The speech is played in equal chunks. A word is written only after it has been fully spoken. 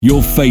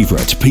Your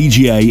favorite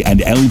PGA and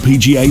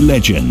LPGA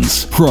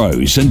legends,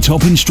 pros and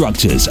top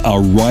instructors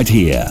are right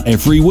here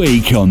every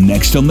week on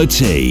Next on the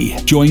Tee.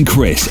 Join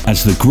Chris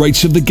as the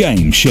greats of the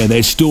game share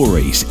their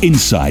stories,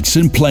 insights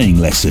and playing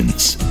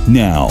lessons.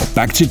 Now,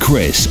 back to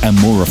Chris and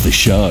more of the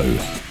show.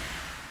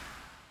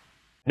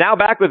 Now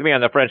back with me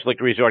on the French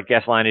Lick Resort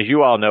guest line, as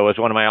you all know, is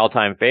one of my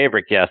all-time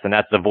favorite guests, and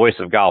that's the voice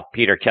of golf,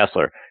 Peter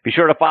Kessler. Be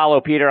sure to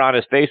follow Peter on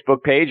his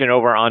Facebook page and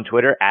over on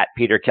Twitter at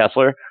Peter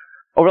Kessler.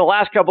 Over the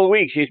last couple of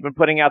weeks, he's been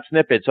putting out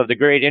snippets of the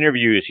great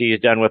interviews he's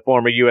done with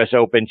former U.S.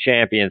 Open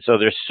champions. So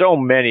there's so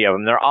many of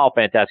them. They're all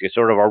fantastic.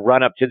 Sort of a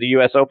run-up to the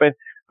U.S. Open.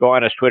 Go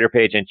on his Twitter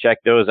page and check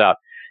those out.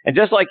 And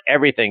just like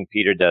everything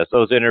Peter does,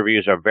 those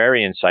interviews are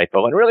very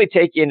insightful and really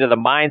take you into the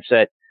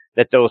mindset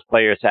that those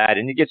players had.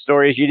 And you get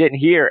stories you didn't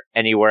hear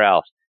anywhere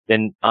else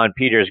than on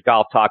Peter's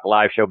Golf Talk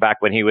live show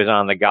back when he was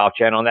on the Golf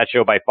Channel. And that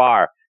show by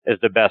far is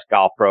the best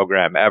golf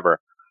program ever.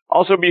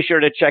 Also, be sure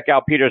to check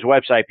out Peter's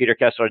website,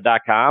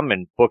 peterkessler.com,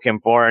 and book him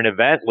for an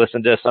event.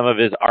 Listen to some of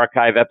his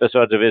archive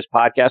episodes of his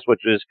podcast,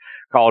 which was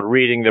called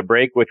Reading the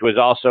Break, which was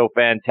also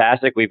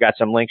fantastic. We've got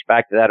some links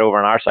back to that over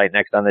on our site,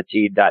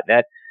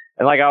 nextonthetee.net.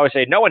 And like I always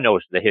say, no one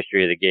knows the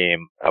history of the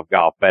game of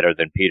golf better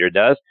than Peter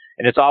does.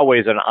 And it's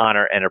always an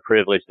honor and a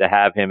privilege to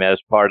have him as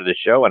part of the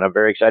show. And I'm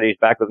very excited he's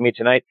back with me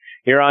tonight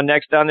here on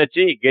Next on the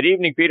Tee. Good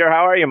evening, Peter.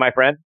 How are you, my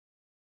friend?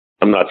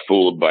 I'm not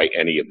fooled by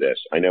any of this.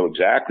 I know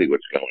exactly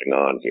what's going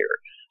on here.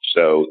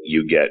 So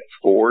you get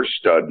 4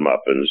 stud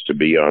muffins to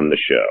be on the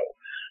show.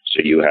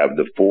 So you have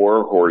the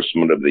 4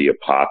 horsemen of the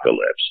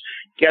apocalypse.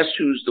 Guess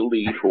who's the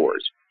lead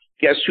horse?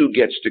 Guess who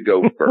gets to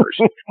go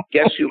first?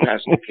 Guess who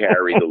has to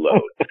carry the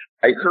load?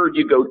 I heard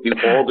you go through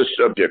all the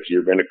subjects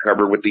you're going to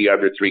cover with the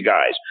other 3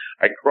 guys.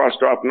 I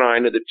crossed off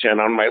 9 of the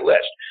 10 on my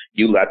list.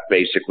 You left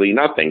basically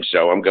nothing.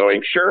 So I'm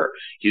going, sure,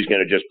 he's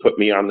going to just put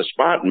me on the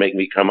spot and make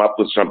me come up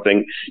with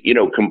something,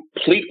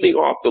 completely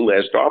off the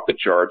list, off the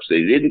charts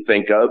they didn't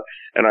think of.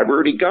 And I've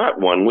already got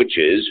one, which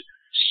is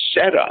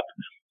setup.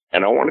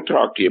 And I want to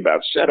talk to you about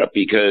setup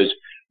because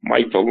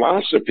my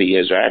philosophy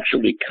has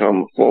actually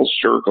come full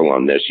circle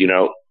on this.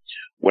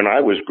 When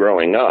I was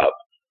growing up,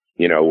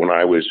 when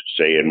I was,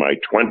 say, in my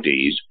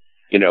 20s,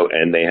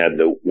 and they had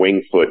the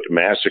Wingfoot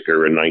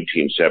Massacre in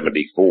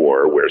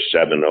 1974, where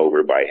 7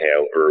 over by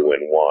Hale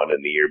Irwin won,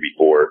 and the year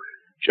before,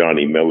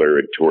 Johnny Miller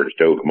had torched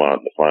Oakmont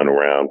in the final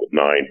round with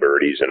 9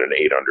 birdies and an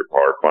 8-under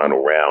par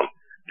final round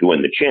to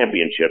win the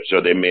championship.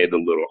 So they made it a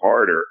little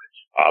harder,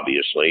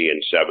 obviously, in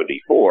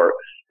 74.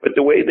 But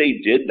the way they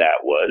did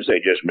that was they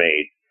just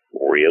made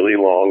really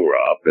long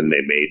rough, and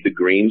they made the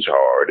greens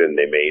hard, and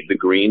they made the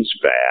greens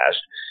fast,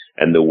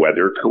 and the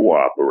weather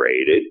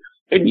cooperated,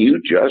 and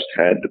you just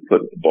had to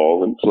put the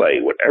ball in play,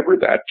 whatever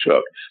that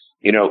took.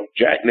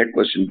 Jack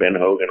Nicklaus and Ben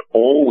Hogan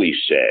always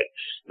said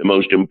the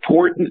most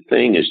important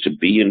thing is to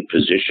be in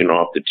position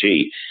off the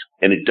tee,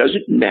 and it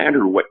doesn't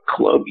matter what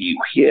club you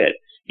hit.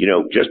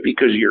 Just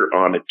because you're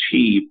on a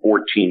tee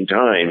 14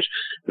 times,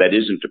 that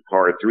isn't a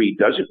par 3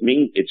 doesn't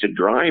mean it's a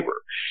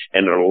driver.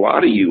 And in a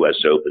lot of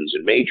U.S. Opens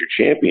and major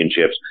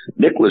championships,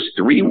 Nicklaus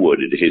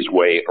 3-wooded his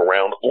way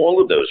around all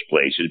of those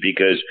places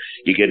because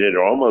he could hit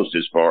almost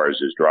as far as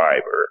his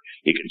driver.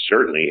 He could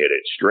certainly hit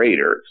it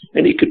straighter,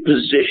 and he could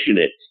position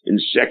it in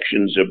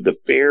sections of the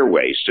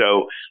fairway.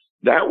 So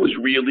that was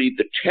really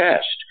the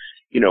test,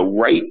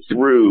 right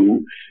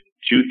through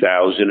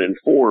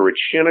 2004 at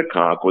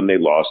Shinnecock when they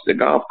lost the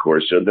golf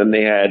course. So then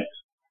they had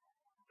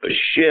a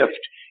shift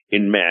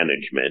in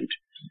management.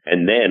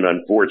 And then,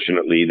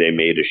 unfortunately, they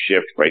made a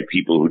shift by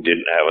people who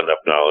didn't have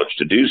enough knowledge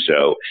to do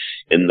so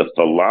in the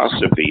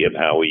philosophy of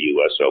how a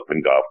U.S.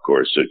 Open golf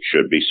course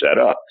should be set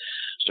up.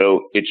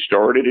 So it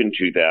started in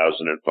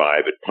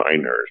 2005 at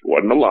Pinehurst.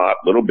 Wasn't a lot,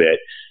 little bit.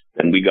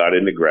 And we got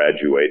into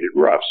graduated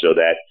rough so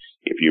that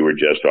if you were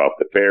just off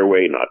the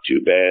fairway, not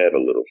too bad. A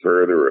little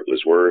further, it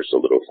was worse. A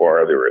little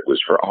farther, it was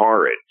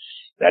horrid.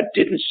 That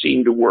didn't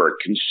seem to work.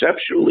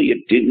 Conceptually,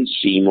 it didn't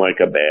seem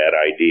like a bad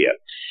idea.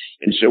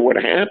 And so what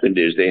happened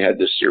is they had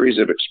this series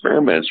of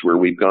experiments where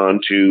we've gone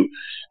to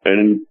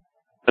an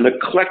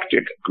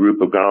eclectic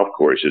group of golf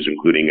courses,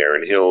 including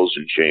Erin Hills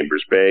and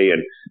Chambers Bay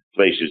and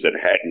places that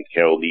hadn't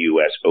held the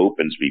U.S.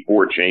 Opens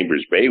before.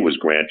 Chambers Bay was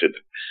granted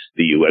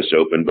the U.S.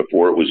 Open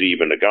before it was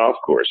even a golf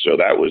course. So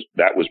that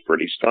was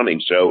pretty stunning.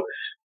 So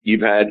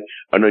you've had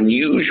an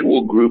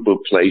unusual group of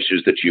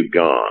places that you've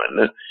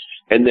gone,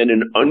 and then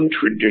an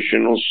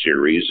untraditional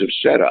series of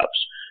setups.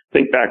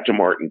 Think back to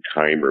Martin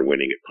Keimer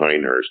winning at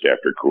Pinehurst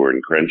after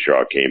Gordon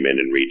Crenshaw came in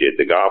and redid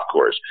the golf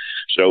course.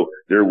 So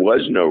there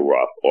was no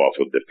rough off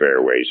of the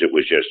fairways. It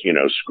was just,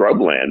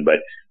 scrubland, but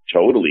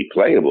totally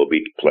playable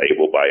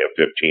by a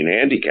 15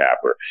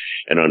 handicapper.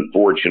 And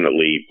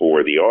unfortunately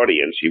for the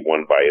audience, he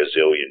won by a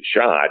zillion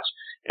shots,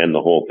 and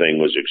the whole thing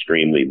was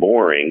extremely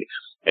boring.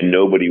 And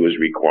nobody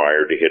was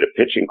required to hit a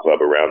pitching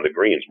club around the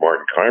greens.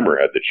 Martin Keimer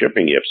had the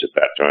chipping yips at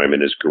that time in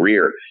his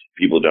career.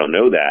 People don't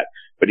know that.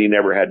 But he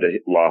never had to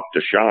loft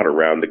a shot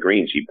around the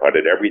greens. He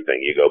putted everything.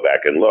 You go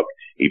back and look.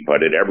 He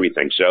putted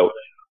everything. So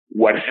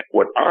what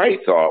I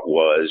thought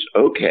was,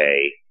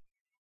 okay,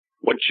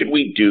 What should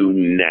we do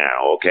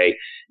now? Okay,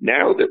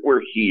 now that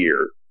we're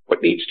here,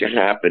 what needs to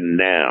happen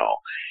now?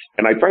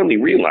 And I finally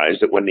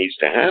realized that what needs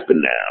to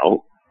happen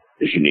now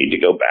is you need to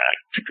go back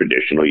to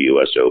traditional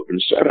U.S. Open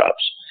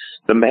setups.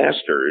 The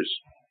Masters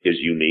is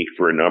unique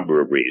for a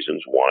number of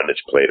reasons. One,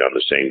 it's played on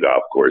the same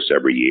golf course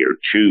every year.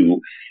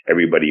 Two,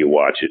 everybody who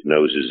watches it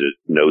knows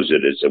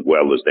it as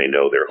well as they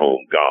know their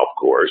home golf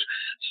course.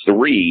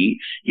 Three,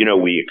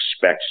 we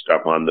expect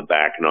stuff on the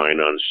back nine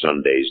on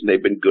Sundays, and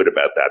they've been good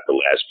about that the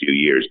last few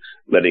years,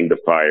 letting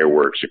the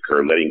fireworks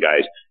occur, letting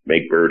guys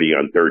make birdie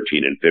on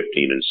 13 and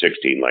 15 and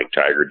 16 like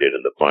Tiger did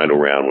in the final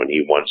round when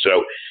he won.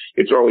 So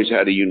it's always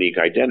had a unique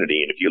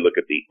identity. And if you look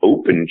at the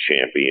Open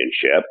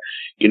Championship,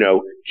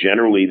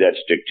 generally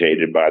that's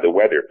dictated by the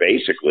weather.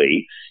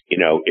 Basically,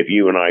 if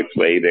you and I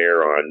play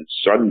there on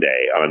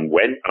Sunday,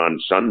 on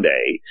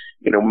Sunday,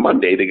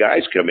 Monday the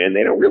guys come in,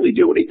 they don't really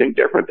do anything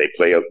different. They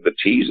play up the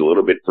tees a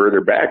little bit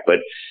further back, but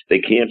they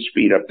can't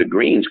speed up the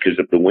greens because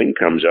if the wind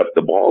comes up,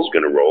 the ball's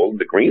going to roll.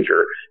 The greens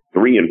are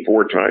 3 and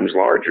 4 times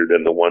larger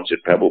than the ones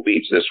at Pebble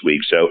Beach this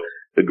week. So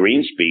the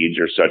green speeds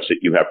are such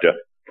that you have to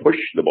push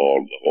the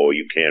ball to the hole.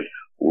 You can't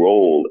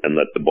roll and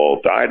let the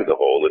ball die to the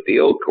hole at the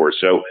old course.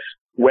 So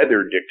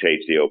weather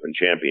dictates the Open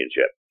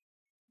Championship.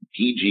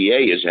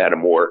 PGA has had a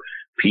more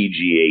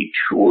PGA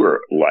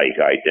Tour-like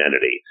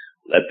identity.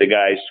 Let the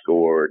guys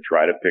score,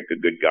 try to pick a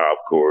good golf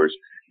course.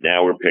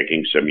 Now we're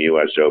picking some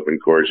U.S. Open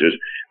courses,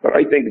 but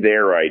I think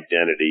their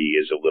identity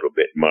is a little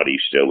bit muddy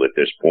still at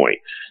this point.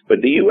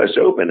 But the U.S.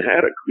 Open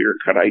had a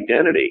clear-cut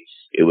identity.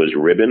 It was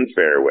ribbon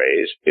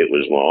fairways, it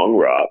was long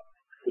rough,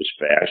 it was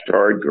fast,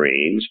 hard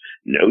greens,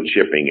 no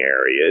chipping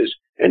areas,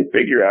 and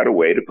figure out a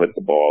way to put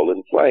the ball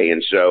in play.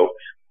 And so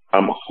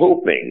I'm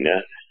hoping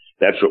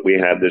that's what we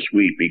have this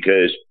week,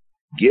 because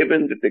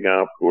given that the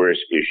golf course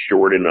is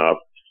short enough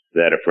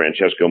that a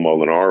Francesco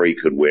Molinari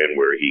could win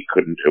where he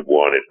couldn't have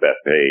won at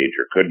Bethpage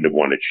or couldn't have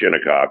won at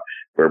Shinnecock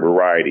for a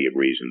variety of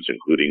reasons,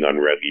 including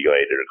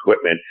unregulated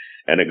equipment,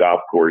 and a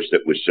golf course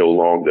that was so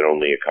long that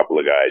only a couple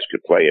of guys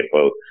could play it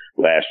both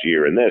last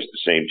year and this.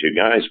 The same two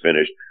guys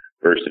finished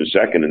first and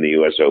second in the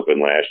U.S.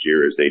 Open last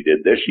year as they did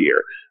this year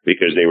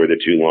because they were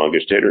the two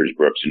longest hitters,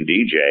 Brooks and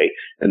DJ,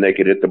 and they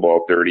could hit the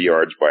ball 30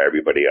 yards by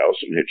everybody else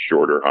and hit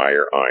shorter,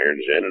 higher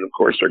irons in, and of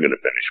course they're going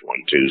to finish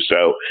 1-2.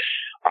 So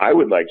I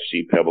would like to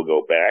see Pebble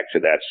go back to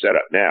that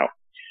setup. Now,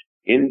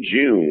 in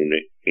June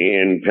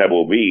in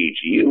Pebble Beach,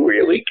 you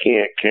really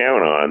can't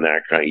count on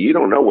that kind. You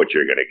don't know what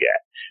you're going to get.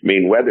 I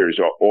mean, weather's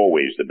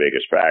always the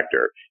biggest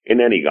factor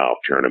in any golf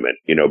tournament,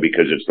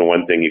 because it's the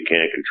one thing you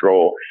can't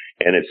control,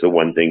 and it's the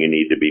one thing you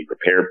need to be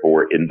prepared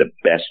for in the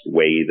best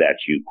way that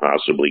you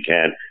possibly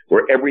can,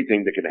 for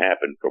everything that can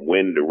happen from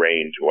wind to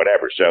rain to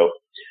whatever. So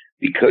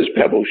because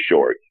Pebble's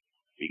short,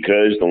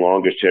 because the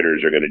longest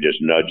hitters are going to just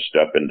nudge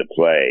stuff into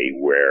play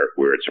where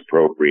it's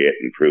appropriate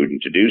and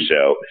prudent to do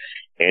so,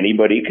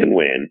 anybody can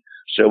win.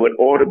 So it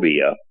ought to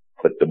be a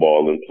put the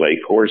ball in play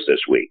course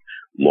this week.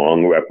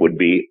 Long rep would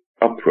be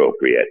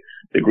appropriate.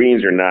 The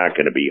greens are not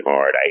going to be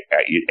hard. I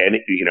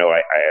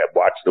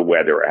watched the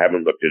weather. I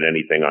haven't looked at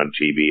anything on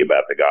TV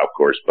about the golf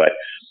course, but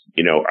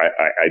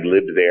I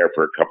lived there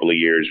for a couple of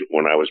years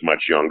when I was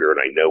much younger, and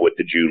I know what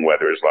the June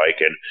weather is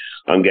like. And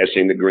I'm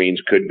guessing the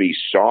greens could be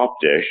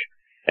softish.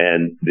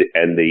 And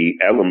the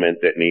element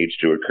that needs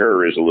to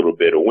occur is a little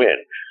bit of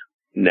wind.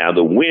 Now,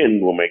 the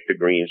wind will make the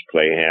greens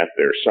play half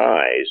their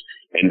size,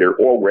 and they're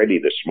already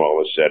the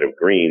smallest set of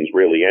greens,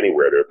 really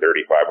anywhere. They're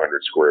 3,500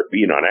 square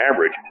feet on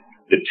average.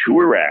 The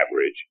tour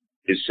average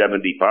is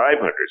 7,500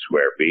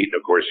 square feet.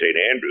 Of course, St.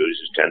 Andrews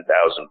is 10,000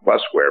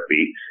 plus square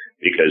feet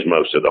because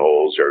most of the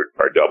holes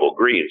are double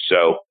green.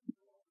 So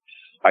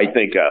I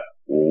think a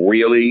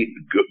really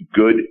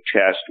good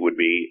test would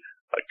be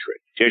a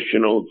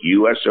traditional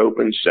U.S.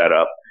 Open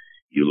setup.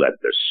 You let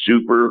the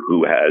super,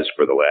 who has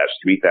for the last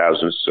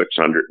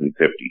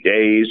 3,650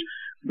 days,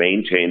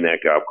 maintain that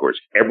golf course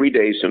every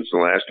day since the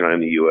last time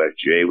the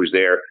USGA was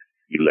there.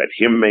 You let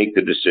him make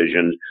the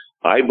decisions.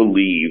 I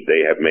believe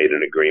they have made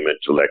an agreement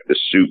to let the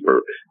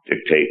super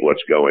dictate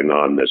what's going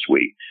on this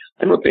week.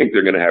 I don't think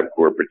they're going to have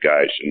corporate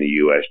guys from the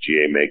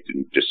USGA make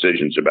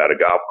decisions about a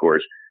golf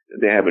course that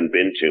they haven't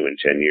been to in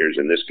 10 years,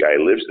 and this guy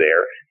lives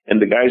there.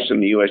 And the guys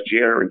from the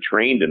USGA aren't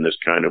trained in this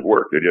kind of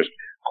work. They're just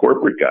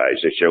corporate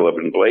guys. They show up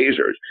in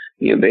blazers.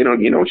 You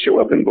don't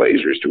show up in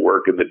blazers to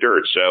work in the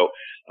dirt. So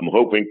I'm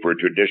hoping for a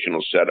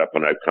traditional setup,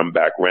 and I've come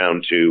back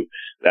round to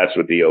that's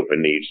what the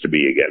Open needs to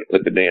be again.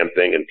 Put the damn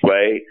thing in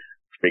play,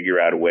 figure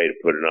out a way to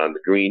put it on the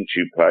green,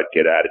 2-putt,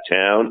 get out of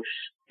town.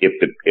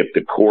 If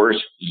the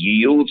course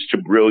yields to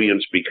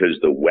brilliance because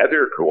the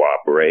weather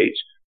cooperates,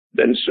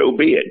 then so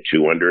be it.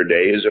 2 under a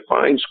day is a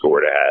fine score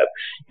to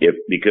have.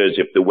 Because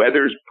if the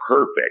weather's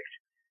perfect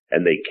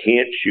and they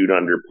can't shoot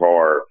under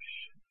par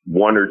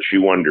 1 or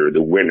 2 under,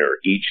 the winner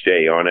each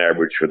day on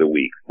average for the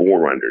week,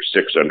 4 under,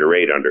 6 under,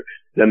 8 under,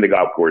 then the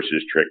golf course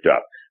is tricked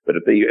up. But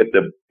if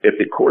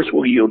the course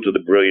will yield to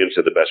the brilliance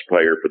of the best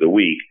player for the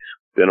week,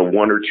 then a 1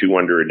 or 2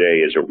 under a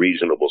day is a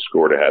reasonable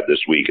score to have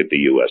this week at the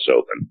U.S.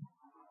 Open.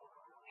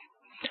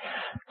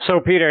 So,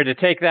 Peter, to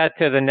take that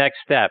to the next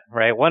step,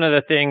 right, one of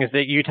the things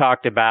that you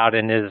talked about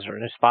and is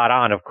spot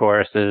on, of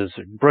course, is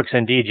Brooks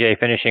and DJ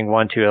finishing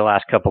 1-2 the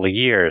last couple of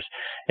years.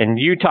 And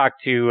you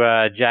talked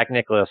to Jack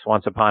Nicklaus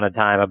once upon a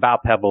time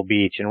about Pebble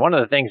Beach. And one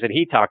of the things that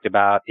he talked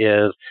about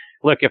is,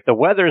 look, if the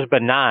weather's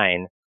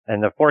benign,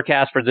 and the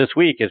forecast for this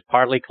week is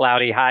partly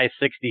cloudy, high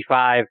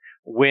 65,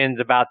 winds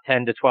about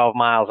 10 to 12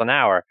 miles an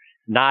hour,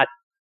 not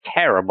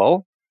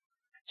terrible.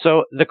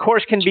 So the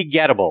course can be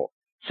gettable.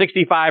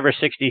 65 or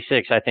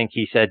 66, I think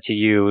he said to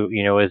you,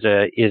 is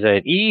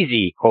an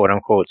easy quote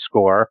unquote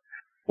score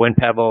when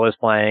Pebble is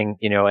playing,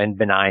 in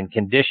benign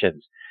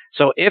conditions.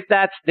 So if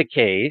that's the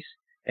case,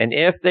 and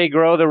if they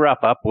grow the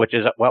rough up, which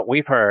is what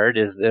we've heard,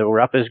 is the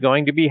rough is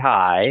going to be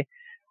high,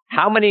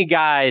 how many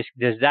guys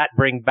does that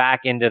bring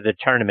back into the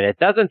tournament? It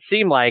doesn't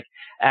seem like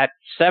at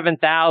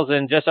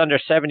 7,000, just under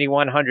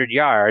 7,100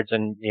 yards,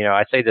 and,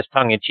 I say this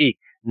tongue in cheek,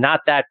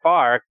 not that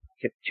far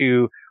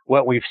to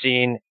what we've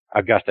seen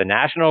Augusta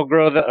National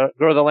grow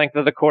the length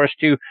of the course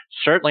to,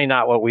 certainly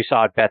not what we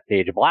saw at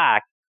Bethpage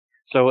Black.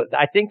 So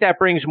I think that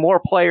brings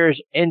more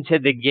players into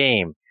the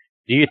game.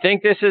 Do you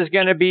think this is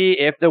going to be,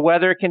 if the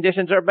weather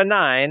conditions are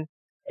benign,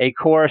 a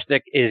course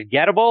that is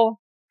gettable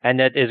and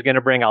that is going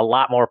to bring a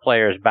lot more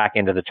players back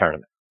into the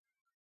tournament?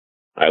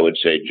 I would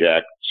say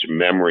Jack's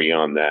memory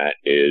on that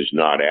is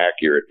not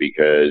accurate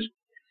because,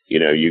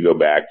 you go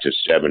back to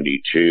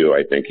 72,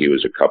 I think he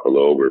was a couple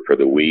over for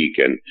the week,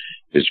 and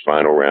his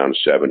final round,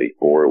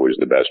 74, was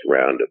the best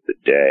round of the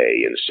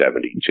day in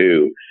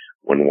 72.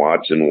 When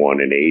Watson won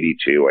in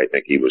 82, I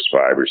think he was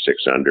 5 or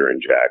 6 under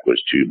and Jack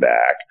was 2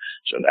 back.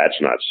 So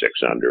that's not 6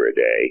 under a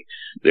day.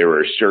 There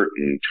are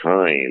certain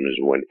times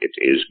when it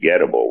is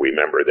gettable.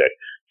 Remember that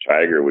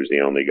Tiger was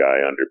the only guy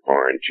under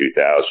par in 2000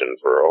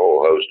 for a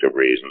whole host of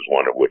reasons,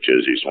 one of which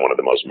is he's one of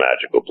the most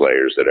magical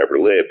players that ever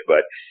lived,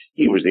 but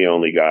he was the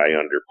only guy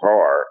under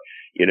par,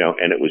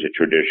 and it was a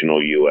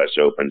traditional U.S.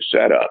 Open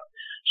setup.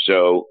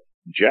 So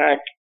Jack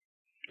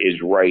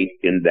is right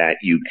in that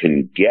you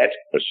can get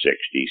a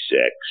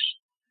 66,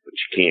 but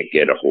you can't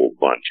get a whole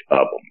bunch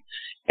of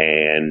them.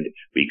 And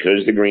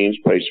because the greens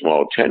play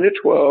small, 10 to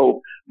 12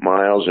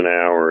 miles an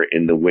hour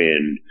in the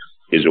wind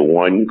is a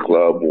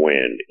one-club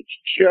wind. It's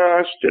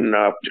just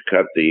enough to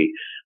cut the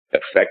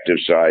effective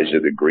size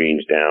of the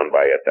greens down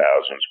by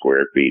 1,000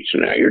 square feet. So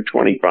now you're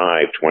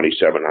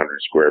 2,700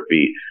 square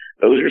feet.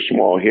 Those are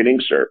small hitting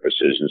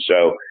surfaces. And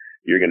so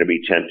you're going to be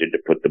tempted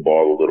to put the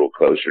ball a little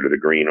closer to the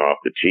green off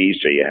the tee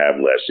so you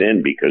have less in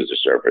because the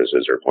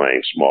surfaces are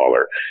playing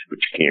smaller. But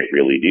you can't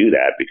really do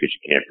that because you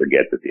can't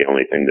forget that the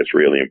only thing that's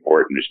really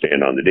important to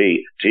stand on the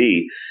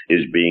tee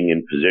is being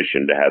in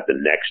position to have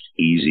the next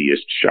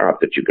easiest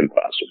shot that you can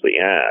possibly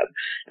have.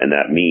 And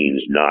that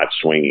means not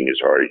swinging as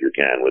hard as you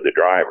can with the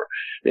driver.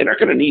 They're not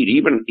going to need,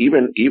 even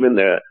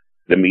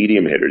the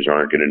medium hitters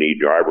aren't going to need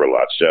driver a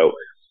lot. So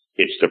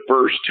it's the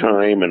first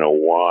time in a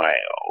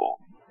while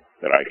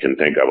that I can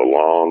think of, a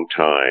long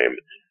time,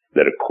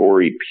 that a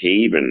Corey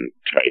Pavin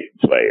type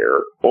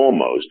player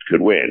almost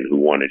could win, who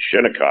won at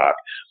Shinnecock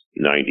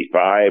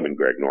 95 and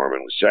Greg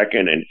Norman was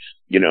second. And,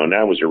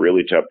 that was a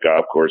really tough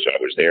golf course.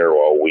 I was there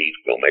all week.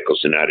 Phil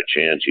Mickelson had a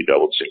chance. He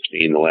doubled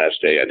 16 the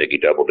last day. I think he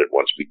doubled it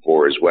once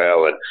before as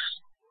well.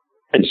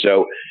 And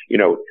so,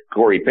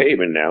 Corey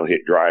Pavin now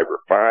hit driver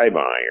 5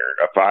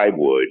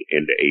 wood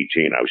into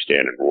 18. I was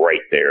standing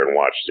right there and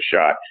watched the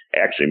shot.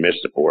 Actually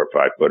missed the 4 or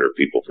 5 footer.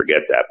 People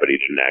forget that, but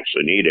he didn't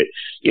actually need it.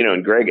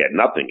 And Greg had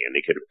nothing in.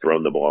 He could have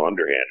thrown the ball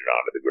underhanded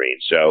onto the green.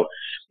 So,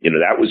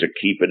 that was a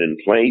keep it in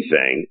play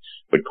thing.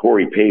 But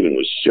Corey Pavin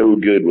was so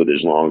good with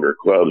his longer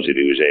clubs that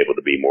he was able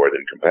to be more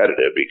than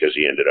competitive because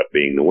he ended up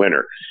being the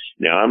winner.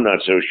 Now, I'm not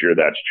so sure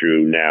that's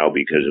true now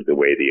because of the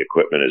way the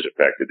equipment has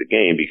affected the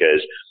game because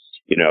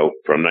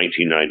from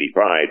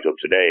 1995 till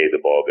today,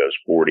 the ball goes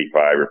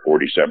 45 or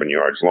 47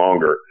 yards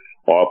longer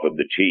off of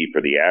the tee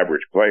for the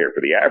average player.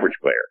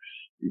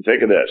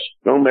 Think of this.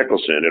 Phil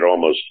Mickelson at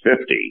almost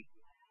 50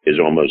 is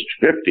almost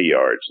 50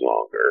 yards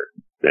longer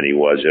than he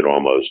was at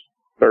almost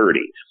 30.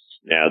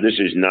 Now, this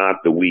is not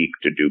the week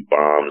to do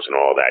bombs and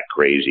all that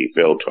crazy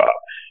Phil talk.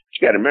 But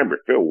you got to remember,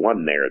 Phil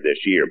won there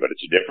this year, but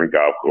it's a different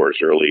golf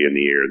course early in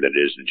the year than it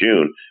is in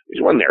June.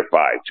 He's won there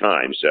 5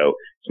 times, so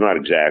it's not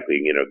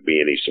exactly, be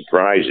any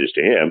surprises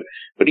to him.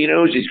 But he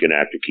knows he's going to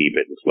have to keep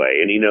it in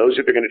play, and he knows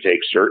that they're going to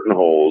take certain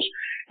holes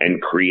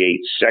and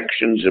create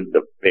sections of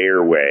the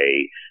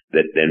fairway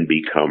that then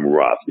become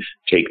rough.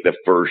 Take the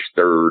first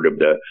third of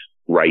the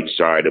right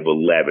side of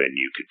 11,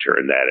 you could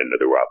turn that into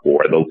the rough,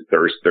 or the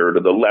first third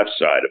of the left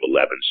side of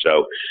 11,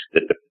 so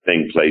that the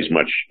thing plays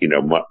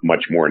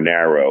much more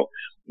narrow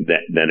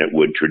than it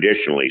would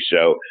traditionally.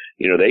 So,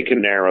 they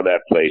can narrow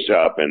that place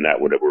up, and that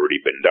would have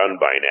already been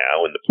done by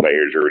now, and the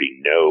players already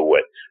know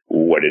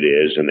what it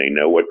is, and they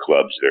know what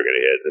clubs they're going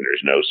to hit, and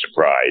there's no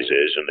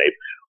surprises, and they've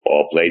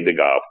all played the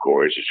golf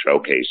course.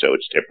 Okay, so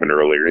it's different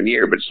earlier in the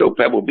year, but still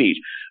Pebble Beach.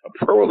 A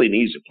pro only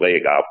needs to play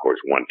a golf course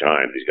one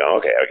time. He's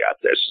going, okay, I got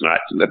this. It's not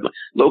the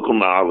local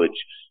knowledge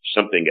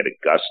something at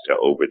Augusta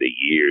over the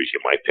years. You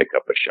might pick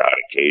up a shot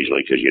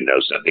occasionally because you know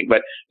something,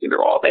 but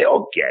they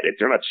all get it.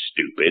 They're not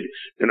stupid.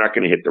 They're not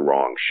going to hit the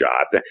wrong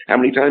shot. How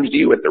many times do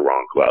you hit the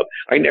wrong club?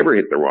 I never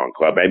hit the wrong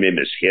club. I may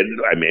mishit it.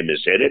 I may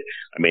mishit it.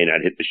 I may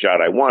not hit the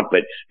shot I want,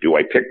 but do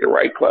I pick the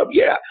right club?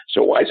 Yeah.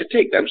 So why does it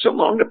take them so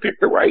long to pick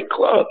the right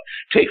club?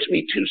 It takes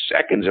me 2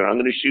 seconds and I'm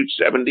going to shoot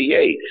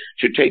 78.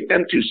 Should take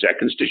them 2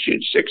 seconds to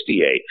shoot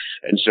 68.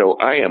 And so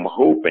I am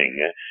hoping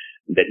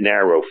that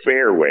narrow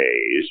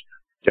fairways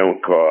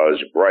don't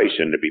cause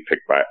Bryson to be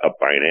picked up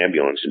by an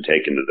ambulance and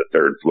taken to the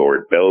third floor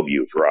at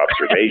Bellevue for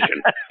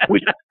observation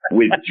with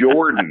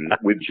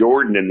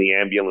Jordan and the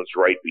ambulance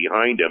right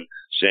behind him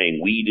saying,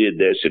 we did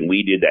this and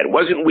we did that. It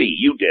wasn't we,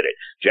 you did it.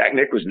 Jack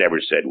Nicklaus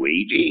never said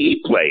we.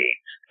 He played.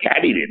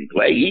 Caddy didn't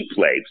play. He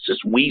played. It's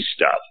just we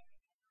stuff.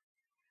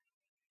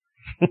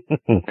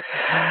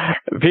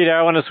 Peter,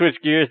 I want to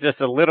switch gears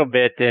just a little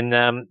bit.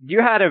 And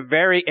you had a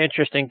very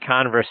interesting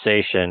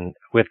conversation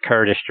with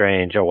Curtis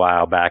Strange a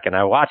while back, and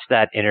I watched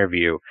that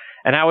interview,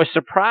 and I was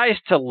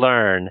surprised to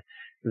learn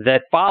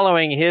that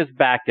following his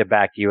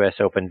back-to-back U.S.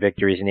 Open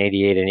victories in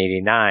 88 and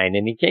 89,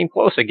 and he came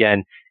close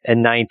again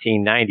in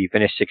 1990,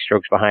 finished 6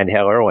 strokes behind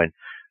Hale Irwin,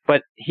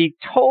 but he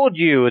told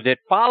you that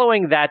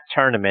following that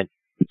tournament,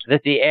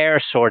 that the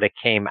air sort of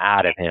came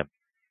out of him.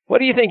 What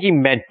do you think he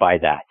meant by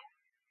that?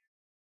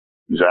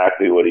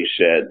 Exactly what he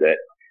said, that,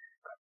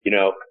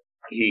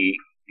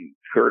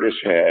 Curtis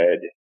had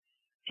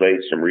played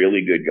some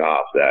really good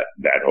golf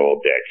that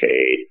whole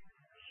decade.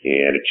 He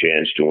had a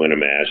chance to win a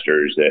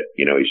Masters that,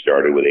 he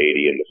started with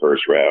 80 in the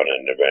first round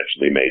and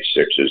eventually made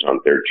 6s on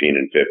 13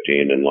 and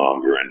 15, and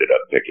Longer ended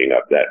up picking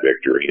up that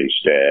victory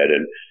instead.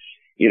 And,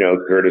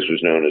 Curtis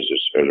was known as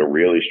a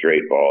really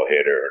straight ball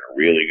hitter and a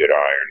really good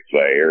iron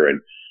player.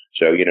 And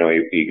so,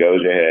 he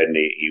goes ahead and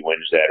he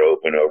wins that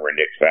Open over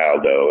Nick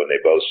Faldo, and they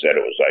both said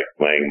it was like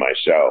playing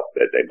myself,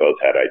 that they both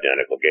had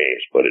identical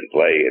games, put in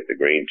play, hit the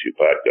green,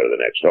 2-putt, go to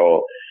the next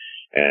hole.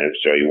 And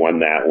so he won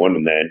that one.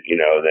 And then,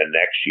 then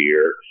next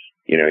year,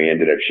 he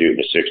ended up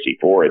shooting a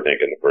 64, I think,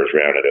 in the first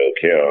round at Oak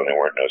Hill, and there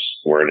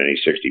weren't any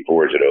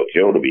 64s at Oak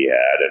Hill to be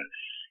had. And,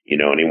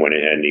 and he went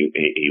ahead and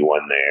he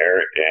won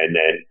there. And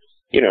then,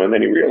 and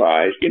then he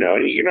realized,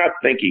 you're not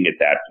thinking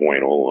at that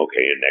point, oh,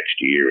 okay, next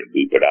year and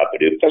loop it up.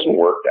 But it doesn't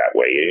work that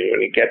way.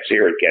 When it gets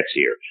here, it gets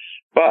here.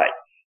 But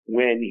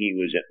when he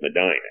was at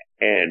Medina,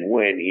 and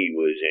when he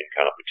was in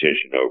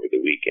competition over the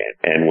weekend,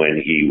 and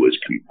when he was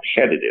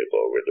competitive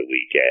over the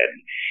weekend,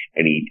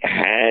 and he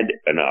had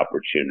an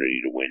opportunity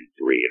to win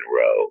 3 in a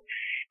row,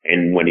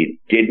 and when it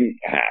didn't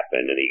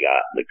happen and he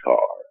got in the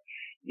car,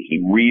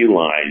 he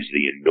realized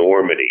the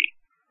enormity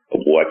of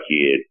what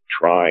he had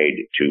tried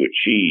to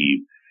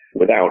achieve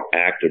without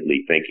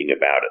actively thinking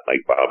about it,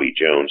 like Bobby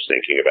Jones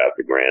thinking about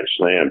the Grand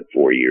Slam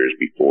 4 years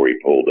before he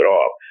pulled it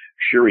off.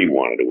 Sure, he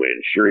wanted to win.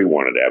 Sure, he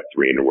wanted to have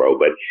 3 in a row,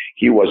 but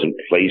he wasn't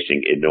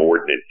placing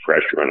inordinate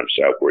pressure on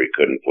himself where he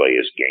couldn't play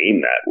his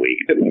game that week.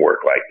 It didn't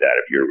work like that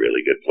if you're a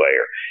really good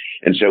player.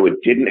 And so it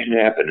didn't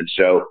happen. And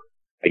so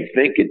I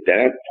think at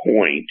that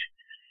point,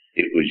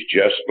 it was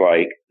just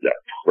like the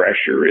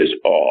pressure is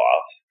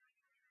off.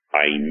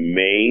 I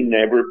may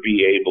never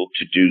be able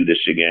to do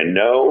this again.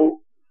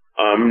 No,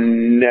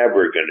 I'm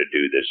never going to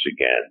do this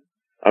again.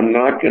 I'm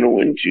not going to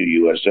win 2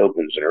 U.S.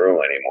 Opens in a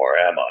row anymore,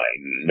 am I?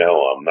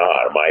 No, I'm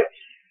not.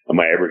 Am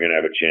I ever going to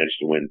have a chance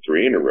to win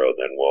 3 in a row?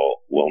 Then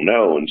we'll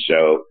know. And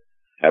so,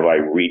 have I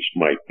reached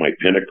my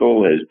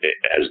pinnacle?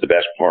 Has the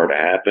best part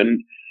happened?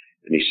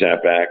 And he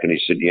sat back and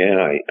he said,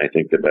 yeah, I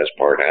think the best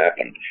part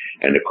happened.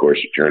 And of course,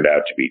 it turned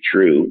out to be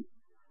true.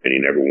 And he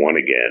never won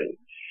again.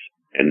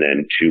 And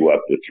then 2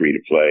 up with 3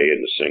 to play in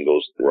the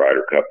singles, the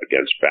Ryder Cup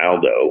against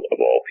Faldo, of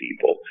all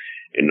people,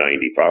 in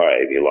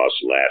 95. He lost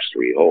the last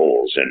 3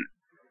 holes. And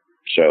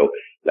so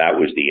that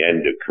was the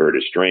end of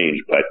Curtis Strange.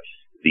 But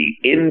the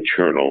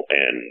internal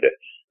end,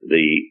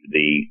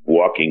 the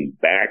walking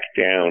back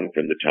down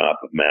from the top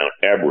of Mount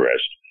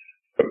Everest,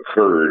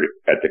 occurred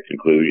at the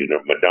conclusion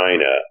of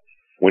Medina,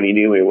 when he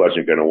knew he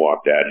wasn't going to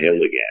walk that hill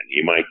again.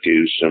 He might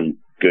do some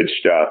good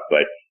stuff,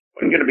 but it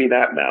wasn't going to be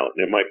that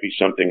mountain. It might be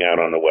something out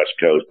on the West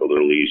Coast a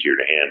little easier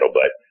to handle,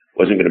 but it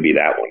wasn't going to be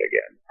that one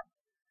again.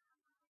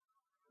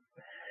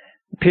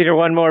 Peter,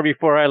 one more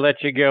before I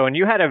let you go. And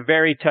you had a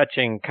very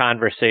touching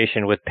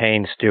conversation with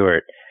Payne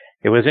Stewart.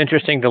 It was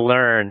interesting to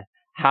learn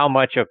how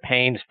much of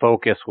Payne's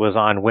focus was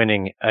on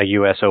winning a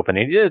U.S. Open.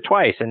 He did it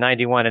twice, in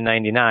 91 and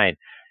 99.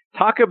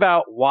 Talk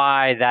about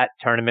why that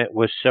tournament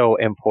was so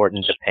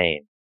important to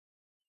Payne.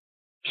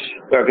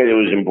 Well, because it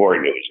was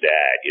important to his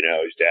dad.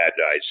 His dad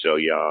died so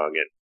young,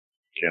 and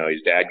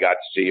his dad got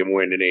to see him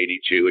win in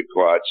 82 at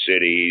Quad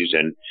Cities,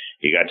 and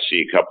he got to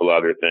see a couple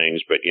other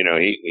things, but,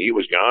 he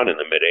was gone in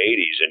the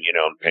mid-80s,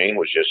 and, Payne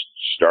was just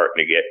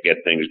starting to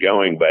get things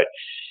going. But,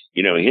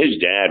 his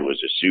dad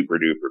was a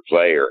super-duper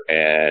player,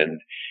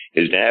 and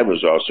his dad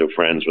was also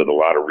friends with a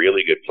lot of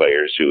really good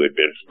players who had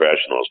been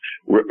professionals.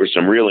 Were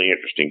some really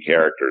interesting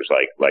characters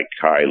like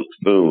Kai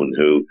Laffoon,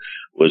 who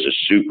was a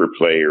super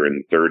player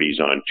in the 30s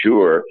on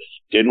tour,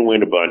 didn't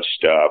win a bunch of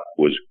stuff,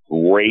 was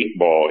a great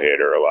ball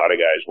hitter. A lot of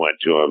guys went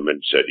to him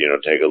and said,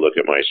 take a look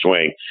at my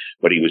swing.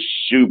 But he was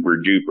super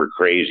duper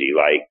crazy.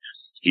 Like,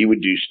 he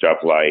would do stuff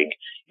like,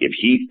 if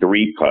he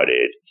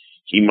 3-putted,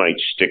 he might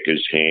stick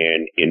his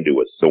hand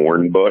into a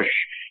thorn bush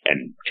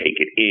and take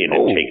it in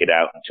and take it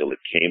out until it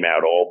came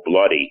out all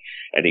bloody.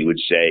 And he would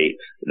say,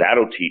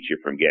 that'll teach you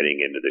from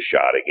getting into the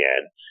shot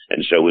again.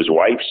 And so his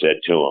wife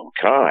said to him,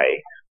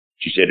 Kai,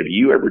 she said, if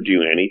you ever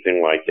do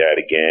anything like that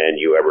again,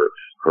 you ever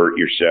hurt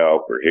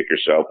yourself or hit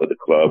yourself with a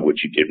club,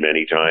 which you did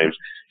many times,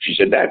 she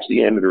said, that's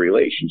the end of the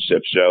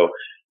relationship. So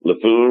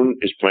Laffoon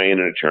is playing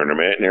in a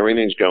tournament and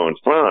everything's going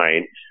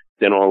fine.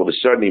 Then all of a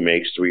sudden he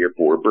makes 3 or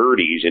 4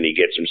 birdies and he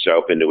gets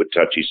himself into a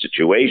touchy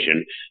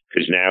situation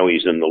because now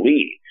he's in the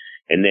lead.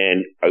 And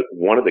then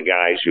one of the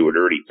guys who had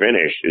already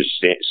finished is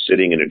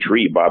sitting in a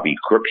tree, Bobby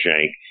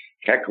Cruikshank,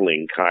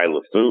 heckling Kai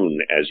Laffoon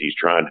as he's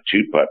trying to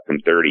 2-putt from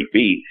 30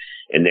 feet,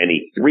 and then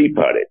he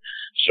 3-putted.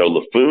 So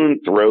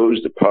Laffoon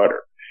throws the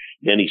putter.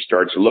 Then he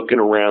starts looking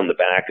around the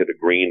back of the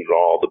green at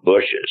all the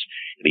bushes,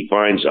 and he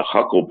finds a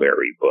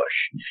huckleberry bush.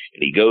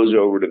 And he goes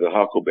over to the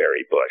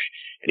huckleberry bush,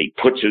 and he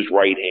puts his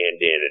right hand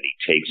in, and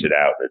he takes it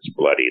out, and it's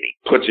bloody. And he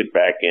puts it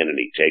back in, and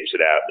he takes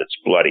it out, and it's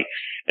bloody.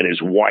 And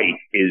his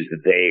wife is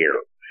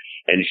there,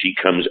 and she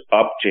comes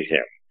up to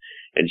him,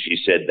 and she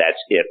said,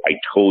 that's it. I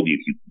told you,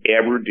 if you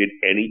ever did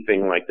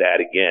anything like that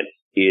again,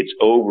 it's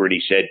over. And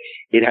he said,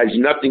 it has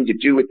nothing to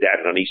do with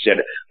that. And he said,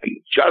 I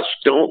just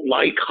don't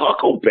like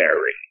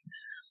huckleberry.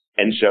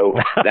 And so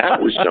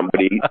that was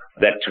somebody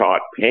that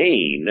taught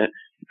Payne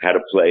how to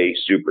play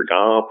super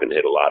golf and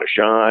hit a lot of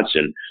shots.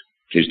 And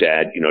his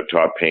dad,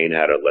 taught Payne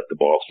how to let the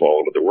ball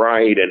fall to the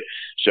right. And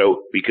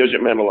so because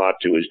it meant a lot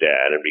to his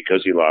dad and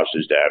because he lost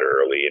his dad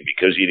early and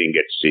because he didn't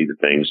get to see the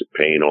things that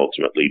Payne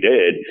ultimately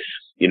did,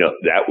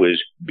 that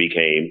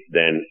became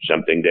then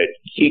something that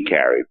he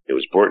carried. It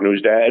was important to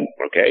his dad.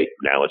 Okay,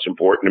 now it's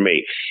important to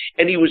me.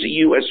 And he was a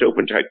U.S.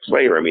 Open type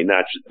player. I mean,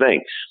 that's the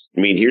thing.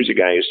 I mean, here's a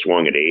guy who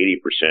swung at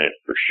 80%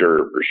 for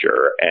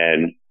sure.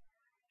 And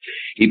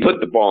he put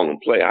the ball in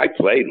play. I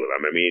played with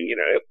him. I mean,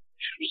 it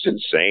was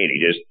insane. He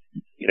just,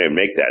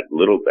 make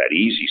that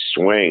easy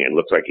swing and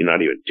looked like you're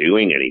not even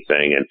doing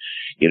anything. And,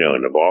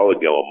 and the ball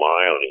would go a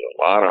mile and he had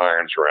a lot of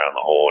irons around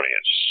the hole and he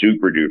had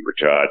super duper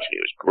touch and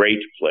he was great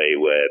to play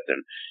with.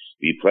 And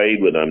if you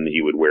played with him,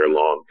 he would wear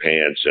long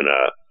pants and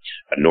a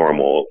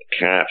normal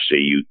cap so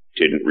you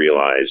didn't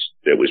realize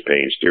it was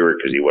Payne Stewart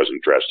because he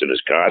wasn't dressed in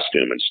his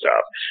costume and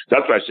stuff.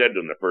 That's what I said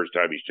to him the first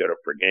time he showed up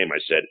for a game. I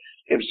said,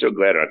 I'm so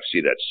glad I got to see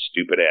that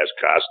stupid-ass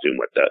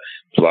costume with the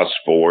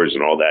 +4s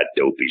and all that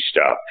dopey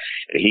stuff.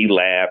 And he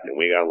laughed, and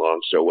we got along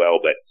so well.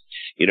 But,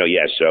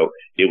 so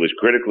it was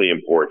critically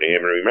important to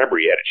him. And remember,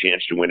 he had a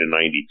chance to win in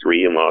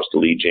 93 and lost to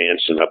Lee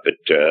Janzen up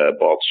at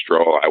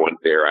Baltusrol. I went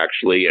there,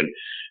 actually, and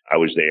I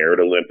was there at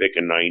Olympic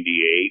in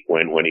 98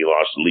 when he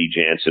lost to Lee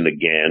Janzen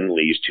again,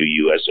 Lee's 2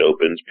 U.S.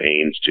 Opens,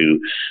 Payne's 2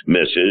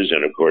 misses.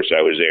 And, of course,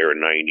 I was there in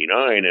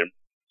 99. And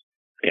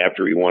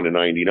after he won in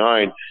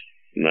 99,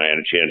 and I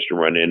had a chance to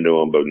run into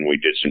him, but when we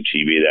did some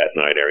TV that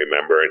night, I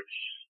remember, and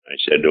I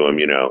said to him,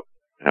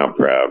 how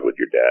proud would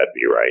your dad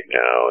be right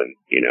now? And,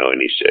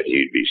 and he said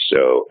he'd be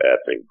so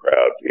effing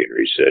proud, Peter.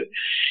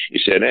 He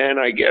said, and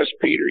I guess,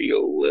 Peter,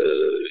 you'll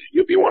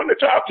be wanting to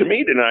talk to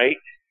me tonight.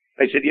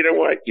 I said, you know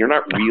what? You're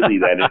not really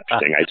that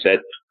interesting.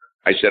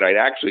 I said, I'd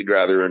actually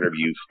rather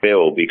interview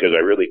Phil because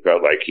I really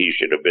felt like he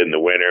should have been the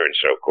winner. And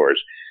so, of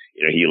course,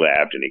 he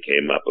laughed and he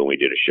came up and we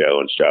did a show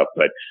and stuff.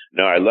 But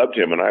no, I loved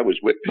him. And I was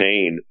with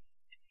Payne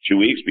 2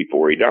 weeks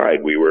before he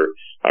died. We were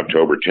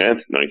October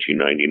 10th,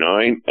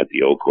 1999 at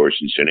the old course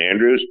in St.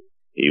 Andrews.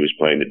 He was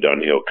playing the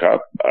Dunhill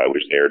Cup. I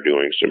was there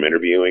doing some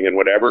interviewing and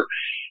whatever.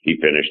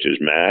 He finished his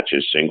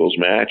singles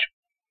match,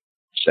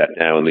 sat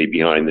down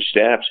behind the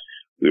steps.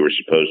 We were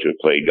supposed to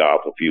have played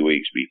golf a few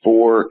weeks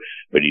before,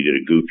 but he did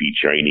a goofy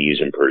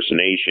Chinese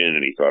impersonation,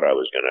 and he thought I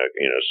was going to,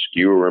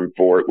 skewer him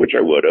for it, which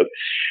I would have.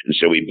 And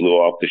so he blew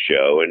off the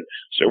show. And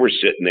so we're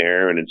sitting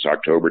there, and it's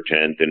October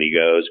 10th, and he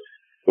goes,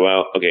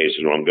 well, okay,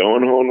 so I'm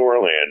going home to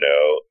Orlando,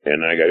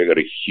 and I got to go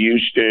to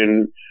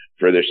Houston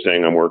for this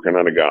thing. I'm working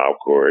on a golf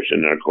course,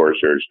 and then, of course,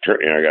 there's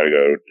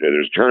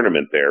a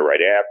tournament there right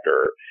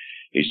after.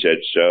 He said,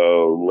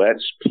 so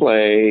let's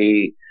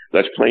play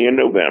in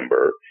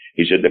November.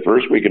 He said, the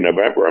first week in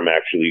November, I'm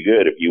actually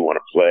good. If you want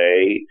to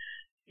play,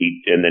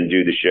 and then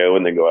do the show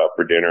and then go out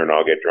for dinner and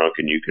I'll get drunk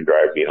and you can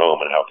drive me home.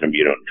 And how come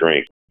you don't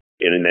drink?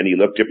 And then he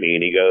looked at me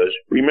and he goes,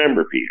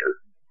 remember, Peter,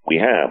 we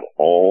have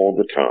all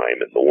the time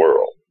in the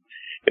world.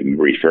 And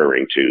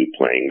referring to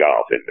playing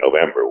golf in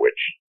November, which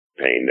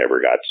Payne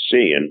never got to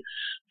see. And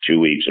 2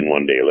 weeks and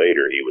 1 day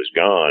later, he was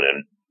gone.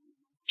 And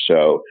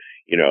so,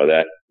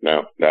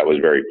 that was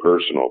very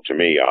personal to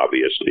me,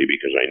 obviously,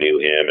 because I knew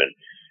him. And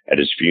at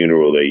his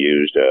funeral, they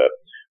used a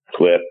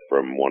clip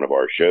from one of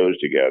our shows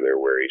together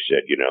where he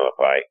said, if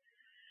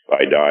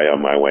I die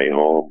on my way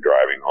home,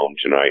 driving home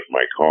tonight in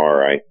my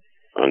car,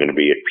 I'm going to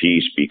be at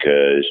peace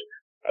because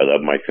I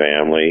love my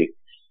family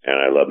and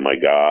I love my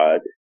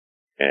God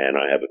and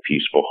I have a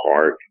peaceful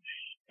heart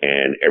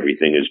and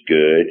everything is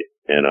good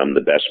and I'm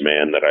the best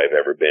man that I've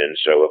ever been.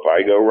 So if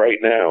I go right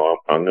now,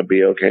 I'm going to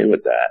be okay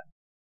with that.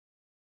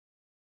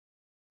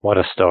 What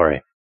a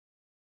story.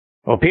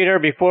 Well, Peter,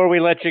 before we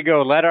let you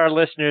go, let our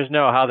listeners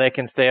know how they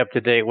can stay up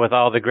to date with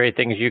all the great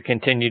things you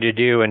continue to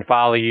do and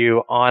follow you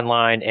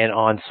online and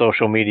on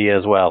social media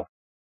as well.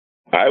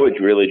 I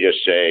would really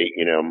just say,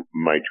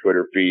 my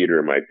Twitter feed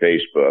or my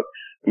Facebook.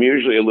 I'm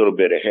usually a little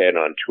bit ahead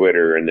on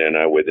Twitter, and then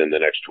within the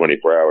next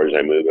 24 hours,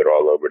 I move it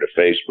all over to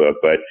Facebook.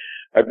 But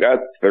I've got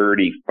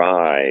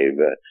 35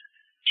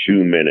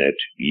 2-minute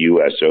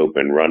U.S.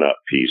 Open run-up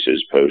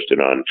pieces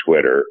posted on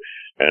Twitter.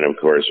 And, of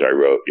course, I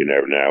wrote,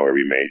 now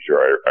every major,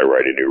 I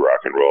write a new rock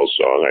and roll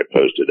song. I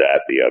posted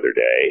that the other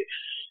day.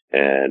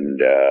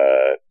 And,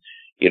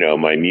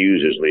 my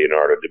muse is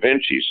Leonardo da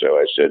Vinci. So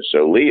I said,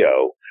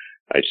 Leo,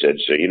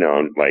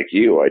 like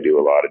you, I do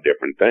a lot of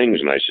different things.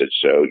 And I said,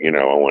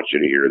 I want you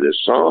to hear this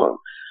song.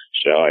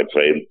 So I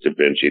played Da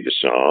Vinci the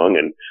song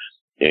and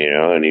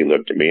he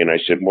looked at me and I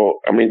said, well,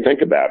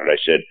 think about it. I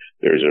said,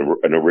 there's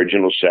an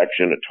original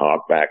section, a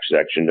talkback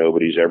section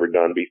nobody's ever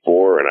done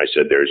before. And I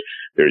said,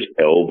 there's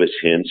Elvis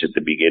hints at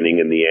the beginning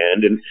and the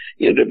end. And,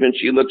 Da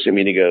Vinci looks at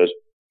me and he goes,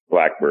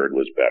 Blackbird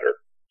was better.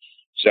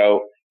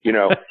 So,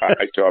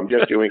 so I'm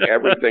just doing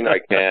everything I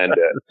can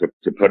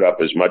to put up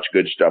as much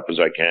good stuff as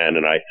I can.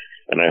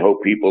 And I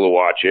hope people will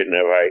watch it.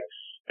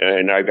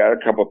 And I got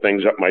a couple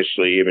things up my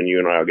sleeve, and you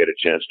and I will get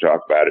a chance to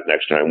talk about it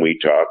next time we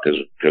talk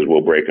because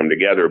we'll break them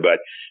together. But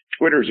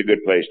Twitter is a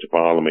good place to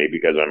follow me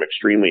because I'm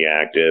extremely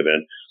active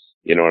and,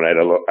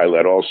 I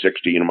let all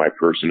 16 of my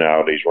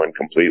personalities run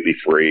completely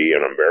free,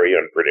 and I'm very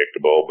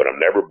unpredictable, but I'm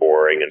never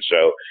boring. And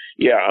so,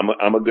 yeah,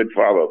 I'm a good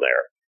follow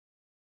there.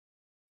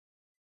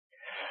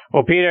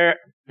 Well, Peter,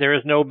 there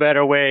is no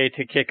better way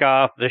to kick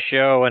off the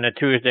show on a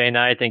Tuesday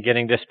night than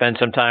getting to spend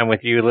some time with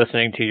you,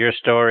 listening to your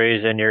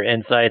stories and your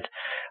insights.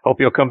 Hope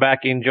you'll come back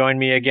and join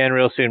me again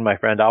real soon, my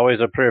friend. Always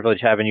a privilege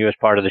having you as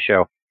part of the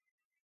show.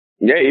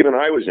 Yeah, even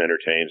I was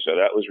entertained, so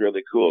that was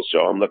really cool. So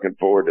I'm looking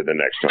forward to the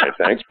next time.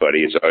 Thanks,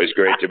 buddy. It's always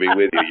great to be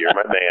with you. You're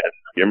my man.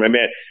 You're my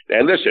man.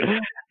 And listen,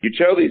 you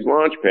tell these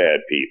Launchpad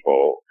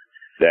people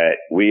that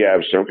we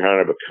have some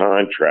kind of a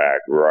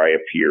contract where I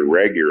appear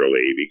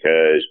regularly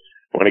because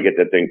I want to get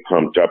that thing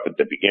pumped up at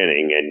the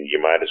beginning, and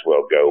you might as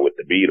well go with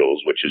the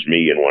Beatles, which is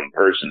me and one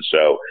person.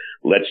 So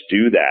let's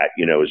do that,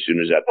 as soon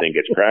as that thing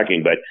gets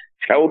cracking. But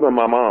tell them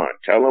I'm on.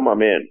 Tell them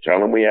I'm in. Tell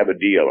them we have a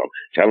deal.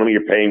 Tell them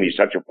you're paying me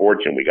such a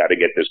fortune. We got to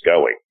get this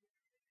going.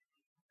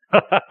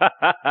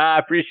 I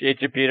appreciate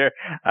you, Peter.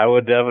 I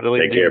will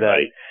definitely do that.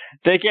 Buddy.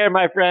 Take care,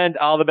 my friend.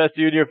 All the best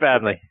to you and your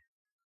family.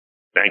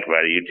 Thanks,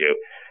 buddy. You too.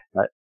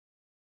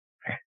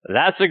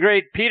 That's the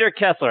great Peter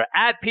Kessler,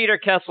 at Peter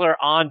Kessler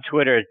on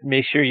Twitter.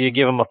 Make sure you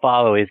give him a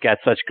follow. He's got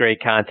such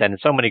great content and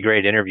so many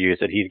great interviews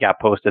that he's got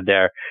posted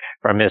there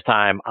from his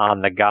time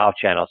on the Golf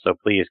Channel. So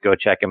please go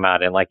check him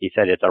out. And like he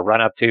said, it's a run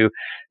up to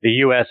the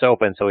U.S.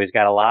 Open. So he's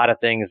got a lot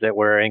of things that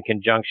were in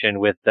conjunction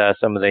with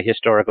some of the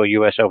historical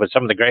U.S. Open,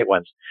 some of the great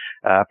ones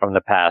from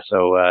the past.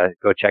 So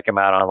go check him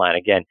out online.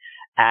 Again,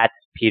 at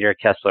Peter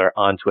Kessler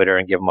on Twitter,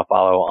 and give him a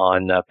follow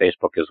on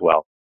Facebook as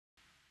well.